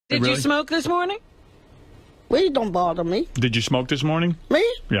Did you smoke this morning? Weed don't bother me. Did you smoke this morning? Me?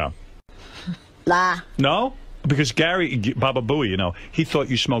 Yeah. Lie. No? Because Gary, Baba Booey, you know, he thought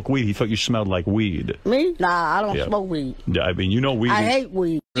you smoked weed. He thought you smelled like weed. Me? Nah, I don't smoke weed. Yeah, I mean, you know weed. I hate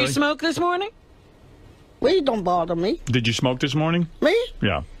weed. Did you smoke this morning? Weed don't bother me. Did you smoke this morning? Me?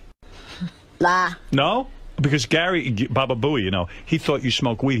 Yeah. Lie. No? Because Gary, Baba Booey, you know, he thought you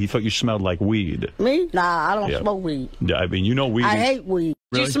smoked weed. He thought you smelled like weed. Me? Nah, I don't smoke weed. Yeah, I mean, you know weed. I hate weed.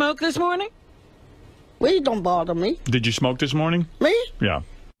 Did you smoke this morning? Weed don't bother me. Did you smoke this morning? Me? Yeah.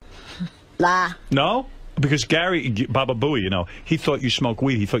 Lie. No? Because Gary, Baba Booey, you know, he thought you smoked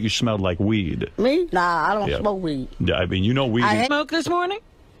weed. He thought you smelled like weed. Me? Nah, I don't smoke weed. Yeah, I mean, you know weed. Did you smoke this morning?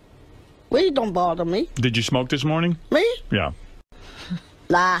 Weed don't bother me. Did you smoke this morning? Me? Yeah.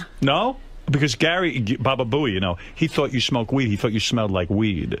 Lie. No? Because Gary, Baba Booey, you know, he thought you smoked weed. He thought you smelled like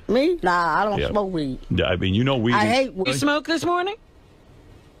weed. Me? Nah, I don't smoke weed. Yeah, I mean, you know weed. I hate weed. Did you smoke this morning?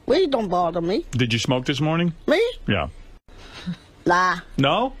 Weed don't bother me. Did you smoke this morning? Me? Yeah. Lie.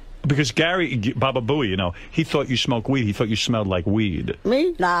 No? Because Gary, Baba Booey, you know, he thought you smoked weed. He thought you smelled like weed.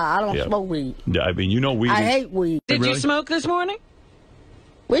 Me? Nah, I don't smoke weed. Yeah, I mean, you know weed. I hate weed. Did you smoke this morning?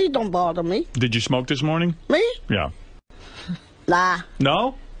 Weed don't bother me. Did you smoke this morning? Me? Yeah. Lie.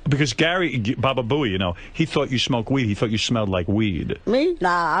 No? Because Gary, Baba Booey, you know, he thought you smoked weed. He thought you smelled like weed. Me?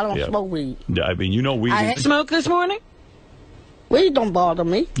 Nah, I don't smoke weed. Yeah, I mean, you know weed. Did you smoke this morning? Weed don't bother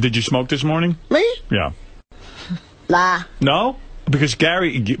me. Did you smoke this morning? Me? Yeah. Lie. No? Because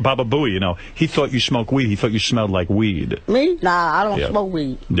Gary, Baba Booey, you know, he thought you smoked weed. He thought you smelled like weed. Me? Nah, I don't smoke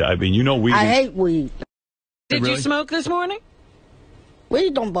weed. Yeah, I mean, you know weed. I hate weed. Did you smoke this morning?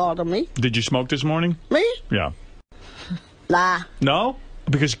 Weed don't bother me. Did you smoke this morning? Me? Yeah. Lie. No?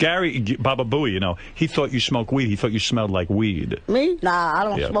 Because Gary, Baba Booey, you know, he thought you smoked weed. He thought you smelled like weed. Me? Nah, I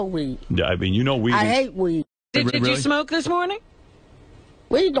don't smoke weed. Yeah, I mean, you know weed. I hate weed. Did you smoke this morning?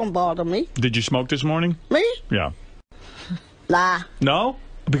 Weed don't bother me. Did you smoke this morning? Me? Yeah. Lie. No?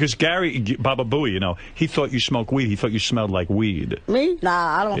 Because Gary, Baba Booey, you know, he thought you smoked weed. He thought you smelled like weed. Me?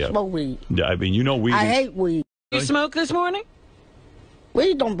 Nah, I don't smoke weed. Yeah, I mean, you know weed. I hate weed. Did you smoke this morning?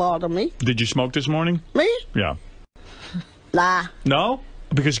 Weed don't bother me. Did you smoke this morning? Me? Yeah. Lie. No?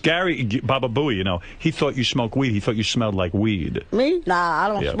 Because Gary, Baba Booey, you know, he thought you smoked weed. He thought you smelled like weed. Me? Nah, I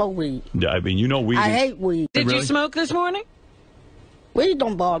don't smoke weed. Yeah, I mean, you know weed. I hate weed. Did you smoke this morning? Weed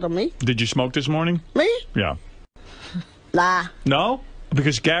don't bother me. Did you smoke this morning? Me? Yeah. Lie. No?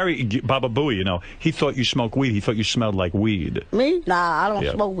 Because Gary, Baba Booey, you know, he thought you smoked weed. He thought you smelled like weed. Me? Nah, I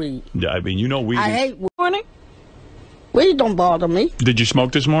don't smoke weed. Yeah, I mean, you know weed. I hate weed. Morning? Weed don't bother me. Did you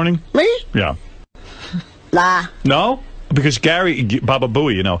smoke this morning? Me? Yeah. Lie. No? Because Gary, Baba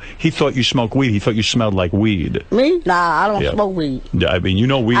Booey, you know, he thought you smoked weed. He thought you smelled like weed. Me? Nah, I don't smoke weed. Yeah, I mean, you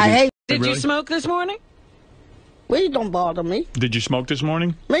know weed. I hate. Did you smoke this morning? Weed don't bother me. Did you smoke this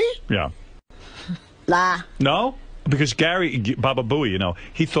morning? Me? Yeah. Lie. No? Because Gary, Baba Booey, you know,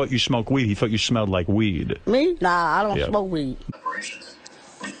 he thought you smoked weed. He thought you smelled like weed. Me? Nah, I don't smoke weed.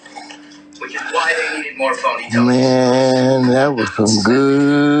 Which is why they needed more phony. Man, that was some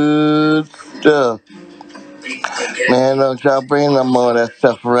good stuff. Man, don't y'all bring no more of that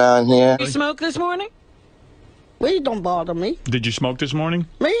stuff around here. Did you smoke this morning? Weed don't bother me. Did you smoke this morning?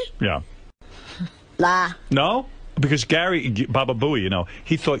 Me? Yeah. Lie. No? Because Gary, Baba Booey, you know,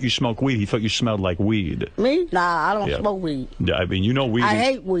 he thought you smoked weed. He thought you smelled like weed. Me? Nah, I don't smoke weed. Yeah, I mean, you know weed. I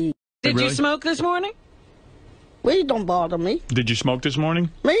hate weed. Did you smoke this morning? Weed don't bother me. Did you smoke this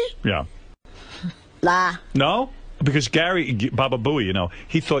morning? Me? Yeah. Lie. No? Because Gary, Baba Booey, you know,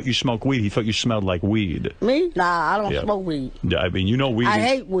 he thought you smoked weed. He thought you smelled like weed. Me? Nah, I don't smoke weed. Yeah, I mean, you know weed. I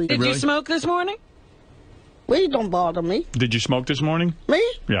hate weed. Did you smoke this morning? Weed don't bother me. Did you smoke this morning?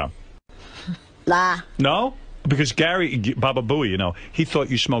 Me? Yeah. Lie. No? Because Gary, Baba Booey, you know, he thought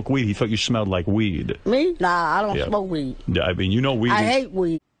you smoked weed. He thought you smelled like weed. Me? Nah, I don't smoke weed. Yeah, I mean, you know weed. I hate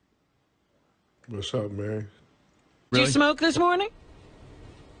weed. What's up, man? Did you smoke this morning?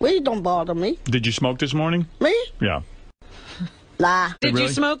 Weed don't bother me. Did you smoke this morning? Me? Yeah. Lie. Did you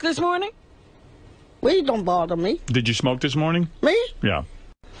smoke this morning? Weed don't bother me. Did you smoke this morning? Me? Yeah.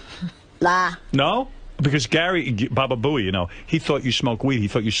 Lie. No? Because Gary, Baba Booey, you know, he thought you smoked weed. He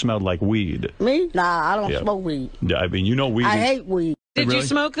thought you smelled like weed. Me? Nah, I don't smoke weed. Yeah, I mean, you know weed. I hate weed. Did you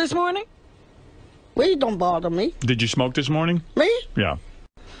smoke this morning? Weed don't bother me. Did you smoke this morning? Me? Yeah.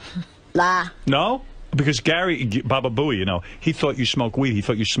 Lie. No? Because Gary, Baba Booey, you know, he thought you smoked weed. He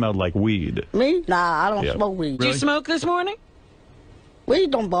thought you smelled like weed. Me? Nah, I don't smoke weed. Did you smoke this morning? Weed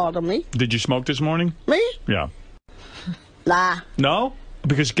don't bother me. Did you smoke this morning? Me? Yeah. Lie. No?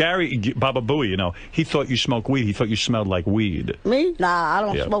 Because Gary, Baba Booey, you know, he thought you smoked weed. He thought you smelled like weed. Me? Nah, I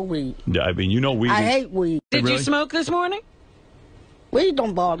don't smoke weed. Yeah, I mean, you know weed. I hate weed. Did you smoke this morning? Weed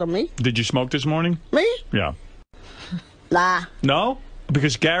don't bother me. Did you smoke this morning? Me? Yeah. Lie. No?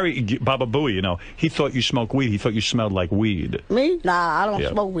 Because Gary, Baba Booey, you know, he thought you smoked weed. He thought you smelled like weed. Me? Nah, I don't Yeah.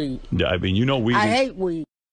 smoke weed. Yeah, I mean, you know weed. I is- hate weed.